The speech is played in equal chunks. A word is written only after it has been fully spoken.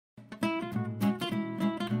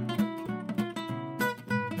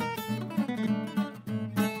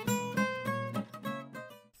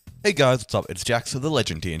Hey guys, what's up? It's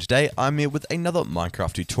jjaaxxthelegend here, and today I'm here with another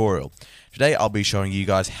Minecraft tutorial. Today I'll be showing you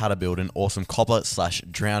guys how to build an awesome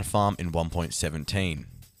cobbler/drown farm in 1.17.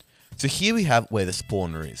 So here we have where the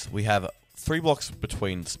spawner is. We have 3 blocks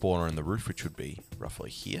between the spawner and the roof, which would be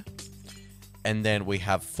roughly here. And then we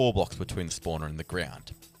have 4 blocks between the spawner and the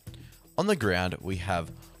ground. On the ground we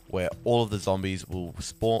have where all of the zombies will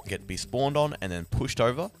be spawned on and then pushed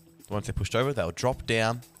over. Once they're pushed over, they'll drop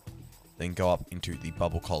down, then go up into the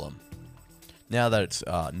bubble column. Now that it's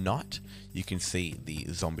night, you can see the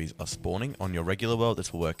zombies are spawning. On your regular world,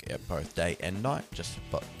 this will work at both day and night,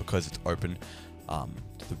 but because it's open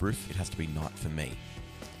to the roof, it has to be night for me.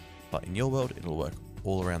 But in your world, it'll work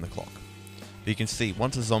all around the clock. But you can see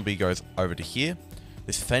once a zombie goes over to here,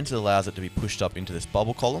 this fence allows it to be pushed up into this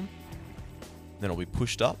bubble column. Then it'll be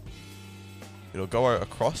pushed up. It'll go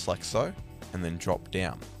across like so, and then drop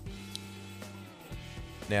down.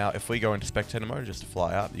 Now, if we go into spectator mode, just to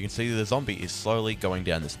fly out, you can see the zombie is slowly going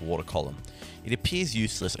down this water column. It appears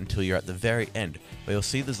useless until you're at the very end, where you'll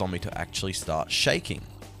see the zombie to actually start shaking.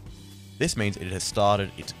 This means it has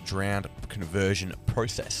started its drowned conversion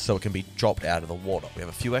process, so it can be dropped out of the water. We have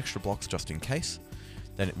a few extra blocks just in case.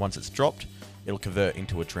 Then once it's dropped, it'll convert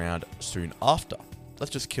into a drowned soon after.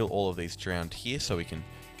 Let's just kill all of these drowned here so we can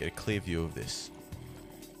get a clear view of this.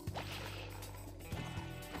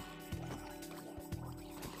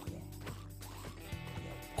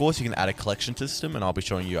 Of course, you can add a collection system, and I'll be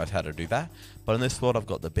showing you guys how to do that. But in this world, I've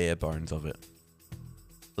got the bare bones of it.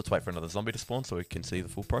 Let's wait for another zombie to spawn so we can see the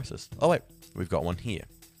full process. Oh wait, we've got one here.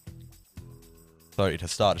 So it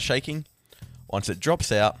has started shaking. Once it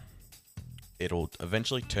drops out, it'll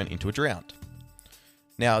eventually turn into a drowned.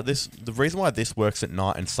 Now, the reason why this works at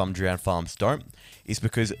night and some drowned farms don't is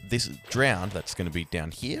because this drowned that's going to be down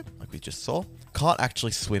here, like we just saw, can't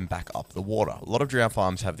actually swim back up the water. A lot of drowned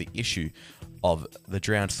farms have the issue of the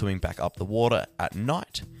drowned swimming back up the water at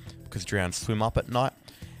night, because drowned swim up at night,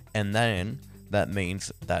 and then that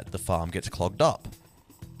means that the farm gets clogged up.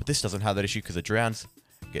 But this doesn't have that issue because the drowns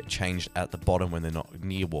get changed at the bottom when they're not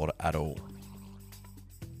near water at all.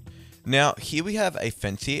 Now, here we have a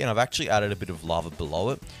fence here, and I've actually added a bit of lava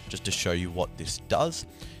below it, just to show you what this does.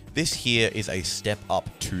 This here is a step up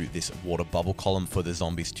to this water bubble column for the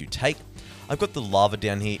zombies to take. I've got the lava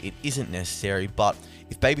down here. It isn't necessary, but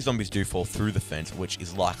if baby zombies do fall through the fence, which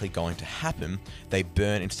is likely going to happen, they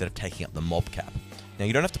burn instead of taking up the mob cap. Now,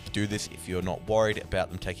 you don't have to do this if you're not worried about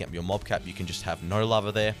them taking up your mob cap. You can just have no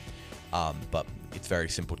lava there, but it's very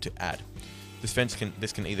simple to add. This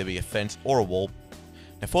can either be a fence or a wall.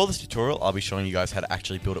 Now, for this tutorial, I'll be showing you guys how to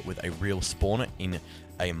actually build it with a real spawner in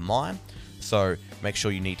a mine. So make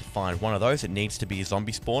sure you need to find one of those. It needs to be a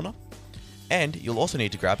zombie spawner. And you'll also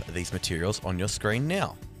need to grab these materials on your screen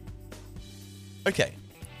now. Okay,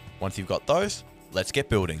 once you've got those, let's get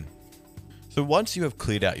building. So once you have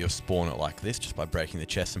cleared out your spawner like this, just by breaking the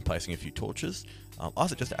chest and placing a few torches, I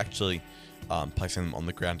suggest actually placing them on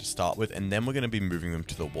the ground to start with, and then we're going to be moving them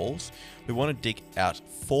to the walls. We want to dig out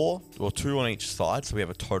 4, or 2 on each side, so we have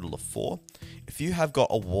a total of 4. If you have got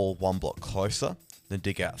a wall 1 block closer, then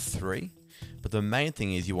dig out 3. But the main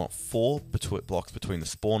thing is you want 4 blocks between the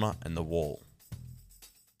spawner and the wall.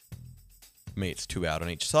 For me, it's 2 out on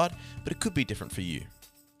each side, but it could be different for you.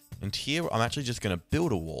 And here, I'm actually just going to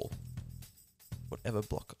build a wall. Whatever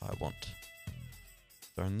block I want.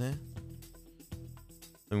 Go in there.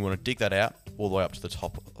 And we want to dig that out all the way up to the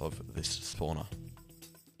top of this spawner.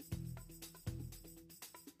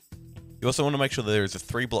 You also want to make sure that there is a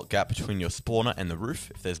 3 block gap between your spawner and the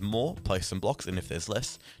roof. If there's more, place some blocks, and if there's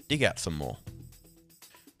less, dig out some more.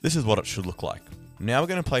 This is what it should look like. Now we're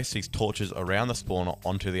going to place these torches around the spawner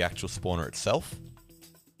onto the actual spawner itself,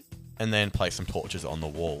 and then place some torches on the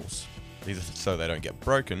walls. These are so they don't get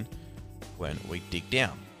broken when we dig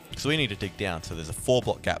down. So we need to dig down, so there's a 4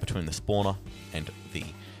 block gap between the spawner and the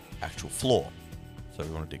actual floor. So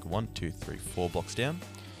we want to dig 1, 2, 3, 4 blocks down.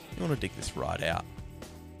 You want to dig this right out.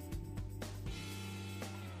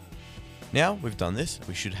 Now we've done this,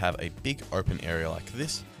 we should have a big open area like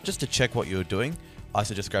this. Just to check what you're doing, I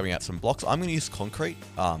suggest grabbing out some blocks. I'm going to use concrete,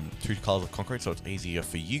 2 colors of concrete, so it's easier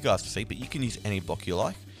for you guys to see, but you can use any block you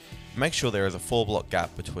like. Make sure there is a 4 block gap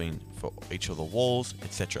for each of the walls,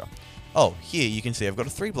 etc. Oh, here you can see I've got a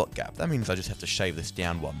 3 block gap. That means I just have to shave this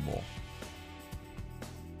down 1 more.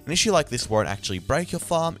 An issue like this won't actually break your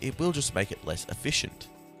farm, it will just make it less efficient.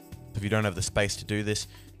 If you don't have the space to do this,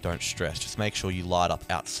 don't stress. Just make sure you light up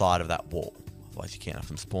outside of that wall. Otherwise you can have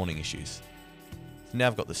some spawning issues. So now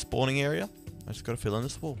I've got the spawning area. I just got to fill in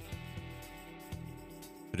this wall.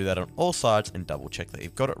 Do that on all sides and double check that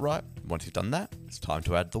you've got it right. Once you've done that, it's time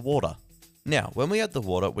to add the water. Now, when we add the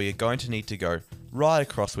water, we are going to need to go right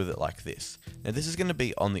across with it like this. Now this is going to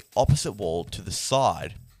be on the opposite wall to the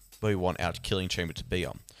side where we want our killing chamber to be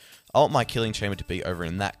on. I want my killing chamber to be over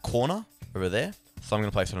in that corner, over there. So I'm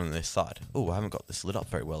going to place it on this side. Oh, I haven't got this lit up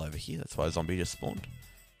very well over here. That's why a zombie just spawned.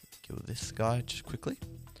 Kill this guy just quickly.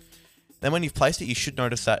 Then when you've placed it, you should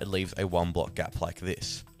notice that it leaves a 1 block gap like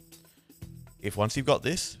this. If once you've got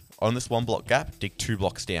this, on this 1 block gap, dig 2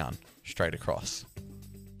 blocks down, straight across.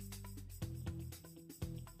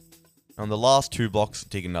 On the last 2 blocks,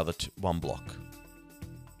 dig another 1 block.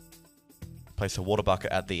 Place a water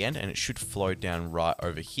bucket at the end, and it should flow down right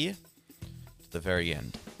over here to the very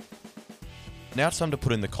end. Now it's time to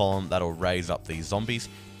put in the column that'll raise up these zombies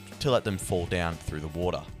to let them fall down through the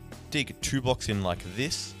water. Dig 2 blocks in like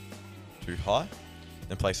this, too high,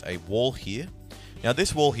 then place a wall here. Now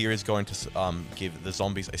this wall here is going to give the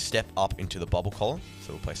zombies a step up into the bubble column,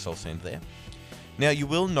 so we'll place soul sand there. Now you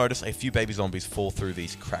will notice a few baby zombies fall through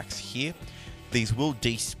these cracks here. These will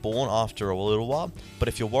despawn after a little while, but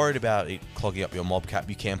if you're worried about it clogging up your mob cap,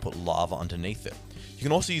 you can put lava underneath it. You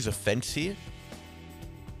can also use a fence here,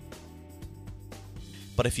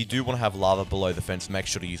 but if you do want to have lava below the fence, make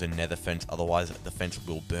sure to use a nether fence, otherwise the fence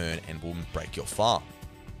will burn and will break your farm.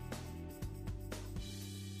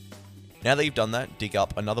 Now that you've done that, dig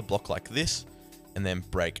up another block like this, and then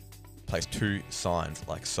place 2 signs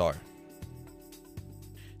like so.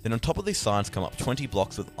 Then on top of these signs come up 20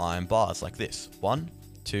 blocks with iron bars like this. 1,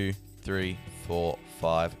 2, 3, 4,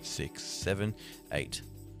 5, 6, 7, 8,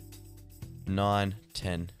 9,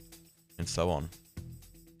 10, and so on.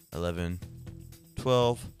 11,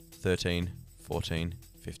 12, 13, 14,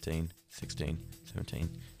 15, 16, 17,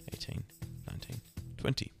 18, 19,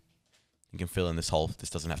 20. You can fill in this hole. This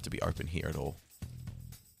doesn't have to be open here at all.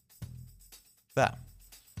 That.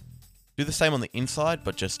 Do the same on the inside,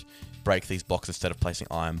 but just break these blocks instead of placing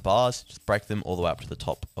iron bars. Just break them all the way up to the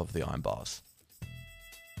top of the iron bars.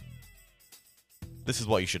 This is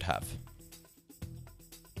what you should have.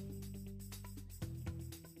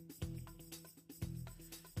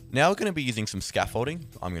 Now we're going to be using some scaffolding.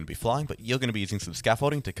 I'm going to be flying, but you're going to be using some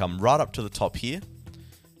scaffolding to come right up to the top here.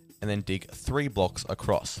 And then dig 3 blocks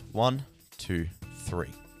across. 1, 2, 3.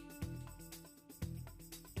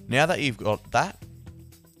 Now that you've got that,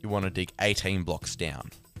 you want to dig 18 blocks down.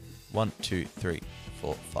 1, 2, 3,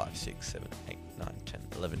 4, 5, 6, 7, 8, 9, 10,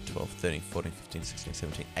 11, 12, 13, 14, 15, 16,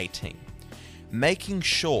 17, 18. Making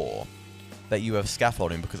sure that you have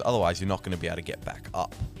scaffolding, because otherwise you're not going to be able to get back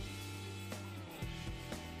up.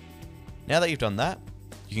 Now that you've done that,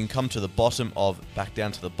 you can come to the bottom back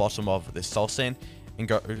down to the bottom of this soul sand and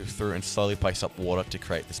go through and slowly place up water to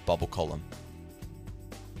create this bubble column.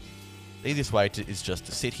 The easiest way is just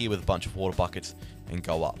to sit here with a bunch of water buckets and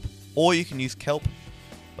go up. Or you can use kelp,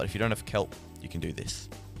 but if you don't have kelp, you can do this.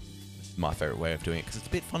 This is my favorite way of doing it because it's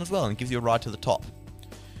a bit fun as well and gives you a ride to the top.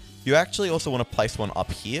 You actually also want to place one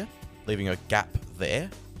up here, leaving a gap there.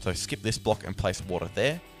 So skip this block and place water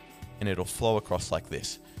there, and it'll flow across like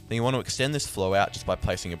this. Then you want to extend this flow out just by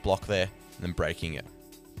placing a block there and then breaking it.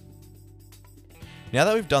 Now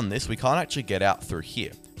that we've done this, we can't actually get out through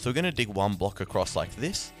here. So we're going to dig 1 block across like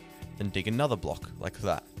this, then dig another block like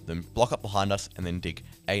that. Then block up behind us and then dig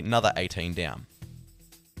another 18 down.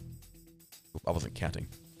 I wasn't counting.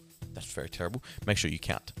 That's very terrible. Make sure you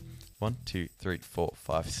count. 1, 2, 3, 4,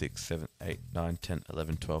 5, 6, 7, 8, 9, 10,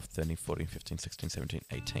 11, 12, 13, 14, 15, 16, 17,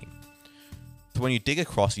 18. So when you dig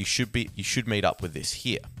across, you should meet up with this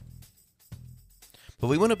here. But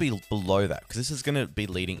we want to be below that because this is going to be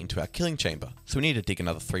leading into our killing chamber. So we need to dig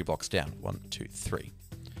another 3 blocks down. 1, 2, 3.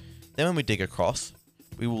 Then when we dig across,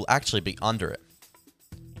 we will actually be under it.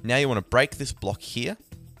 Now you want to break this block here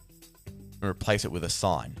and replace it with a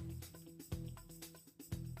sign.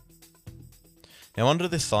 Now under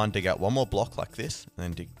this sign, dig out 1 more block like this, and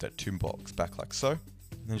then dig that 2 blocks back like so, and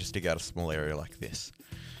then just dig out a small area like this.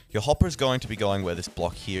 Your hopper is going to be going where this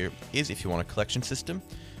block here is if you want a collection system,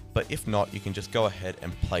 but if not, you can just go ahead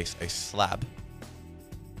and place a slab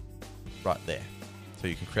right there. So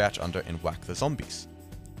you can crouch under and whack the zombies.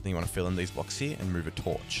 Then you want to fill in these blocks here and move a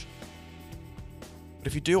torch. But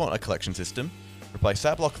if you do want a collection system, replace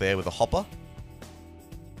that block there with a hopper.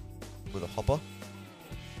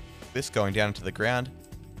 This going down into the ground.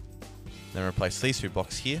 Then replace these 2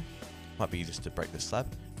 blocks here. Might be easiest to break this slab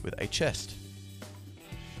with a chest.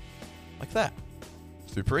 Like that.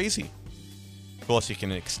 Super easy. Of course, you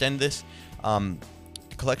can extend this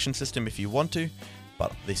collection system if you want to,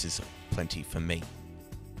 but this is plenty for me.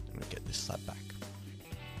 I'm going to get this slab back.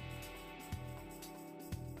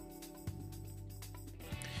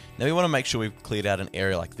 Now we want to make sure we've cleared out an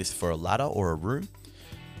area like this for a ladder or a room.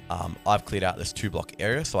 I've cleared out this 2 block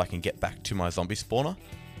area so I can get back to my zombie spawner.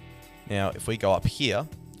 Now, if we go up here,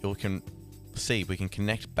 you can see we can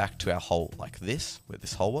connect back to our hole like this, where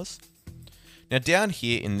this hole was. Now down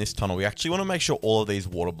here in this tunnel, we actually want to make sure all of these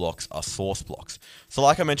water blocks are source blocks. So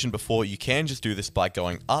like I mentioned before, you can just do this by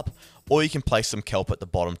going up, or you can place some kelp at the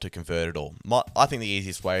bottom to convert it all. I think the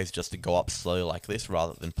easiest way is just to go up slowly like this,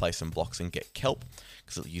 rather than place some blocks and get kelp,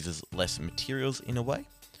 because it uses less materials in a way.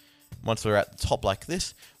 Once we're at the top like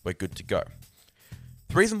this, we're good to go.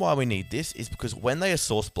 The reason why we need this is because when they are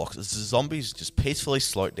source blocks, the zombies just peacefully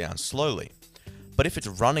slow down slowly. But if it's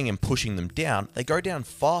running and pushing them down, they go down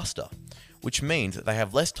faster, which means that they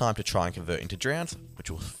have less time to try and convert into drowns,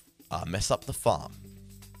 which will mess up the farm.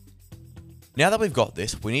 Now that we've got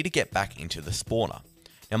this, we need to get back into the spawner.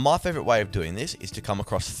 Now my favourite way of doing this is to come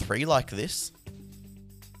across 3 like this,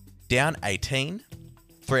 down 18,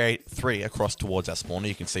 3 across towards our spawner.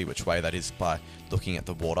 You can see which way that is by looking at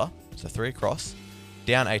the water. So 3 across,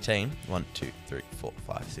 down 18, 1, 2, 3, 4,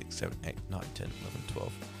 5, 6, 7, 8, 9, 10, 11,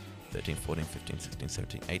 12, 13, 14, 15, 16,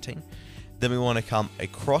 17, 18. Then we want to come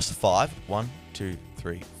across 5, 1, 2,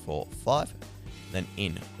 3, 4, 5, then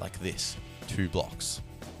in like this, 2 blocks.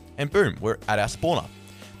 And boom, we're at our spawner.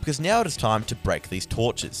 Because now it is time to break these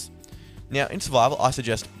torches. Now in survival, I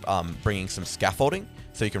suggest bringing some scaffolding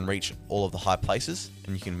so you can reach all of the high places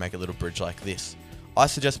and you can make a little bridge like this. I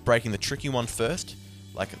suggest breaking the tricky one first,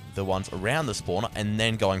 like the ones around the spawner, and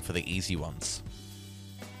then going for the easy ones.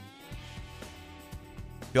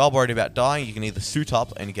 If you are worried about dying, you can either suit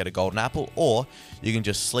up and get a golden apple, or you can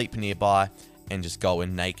just sleep nearby and just go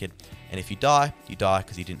in naked. And if you die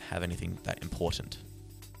because you didn't have anything that important.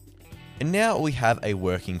 And now we have a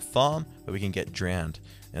working farm where we can get drowned.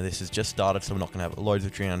 Now this has just started, so we're not going to have loads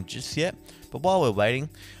of drowned just yet. But while we're waiting,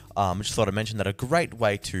 I just thought I'd mention that a great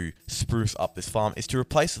way to spruce up this farm is to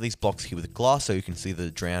replace these blocks here with glass, so you can see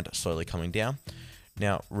the drowned slowly coming down.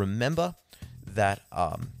 Now remember that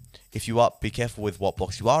if you are, be careful with what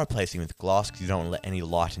blocks you are replacing with glass, because you don't want to let any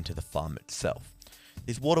light into the farm itself.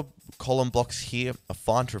 These water column blocks here are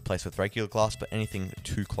fine to replace with regular glass, but anything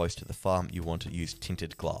too close to the farm, you want to use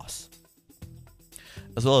tinted glass.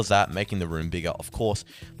 As well as that, making the room bigger, of course,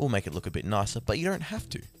 will make it look a bit nicer, but you don't have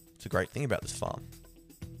to. It's a great thing about this farm.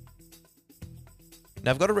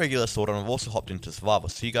 Now I've got a regular sword, and I've also hopped into survival,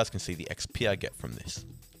 so you guys can see the XP I get from this.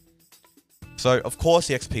 So, of course,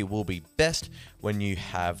 the XP will be best when you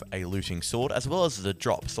have a looting sword, as well as the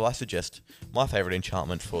drop. So I suggest my favourite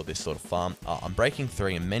enchantment for this sort of farm are Unbreaking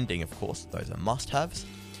 3 and Mending, of course. Those are must-haves.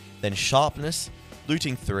 Then Sharpness,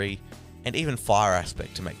 Looting 3, and even Fire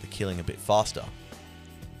Aspect to make the killing a bit faster.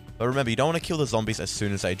 But remember, you don't want to kill the zombies as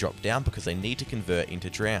soon as they drop down, because they need to convert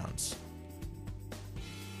into drowns.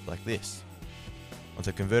 Like this. Once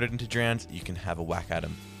they're converted into drowns, you can have a whack at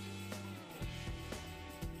them.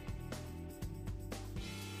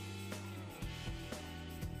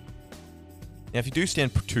 Now if you do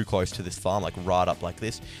stand too close to this farm, like right up like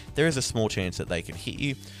this, there is a small chance that they can hit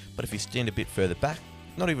you, but if you stand a bit further back,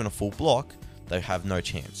 not even a full block, they have no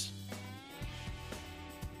chance.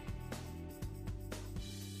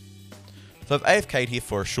 So I've AFK'd here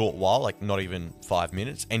for a short while, like not even 5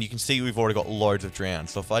 minutes, and you can see we've already got loads of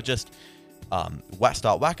drowns. So if I just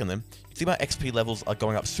start whacking them, you can see my XP levels are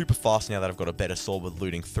going up super fast now that I've got a better sword with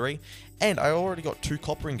Looting 3, and I already got 2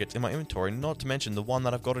 copper ingots in my inventory, not to mention the one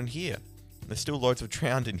that I've got in here. There's still loads of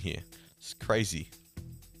drowned in here. It's crazy.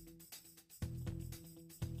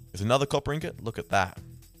 There's another copper ingot. Look at that.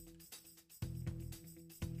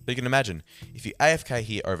 So you can imagine, if you AFK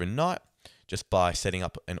here overnight, just by setting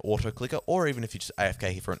up an auto clicker, or even if you just AFK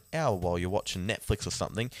here for an hour while you're watching Netflix or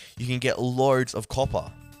something, you can get loads of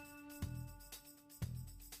copper.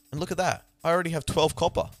 And look at that. I already have 12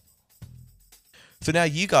 copper. So now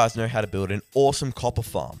you guys know how to build an awesome copper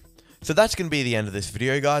farm. So that's going to be the end of this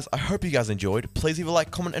video, guys. I hope you guys enjoyed. Please leave a like,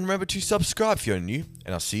 comment, and remember to subscribe if you're new,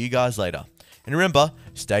 and I'll see you guys later. And remember,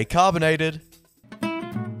 stay carbonated.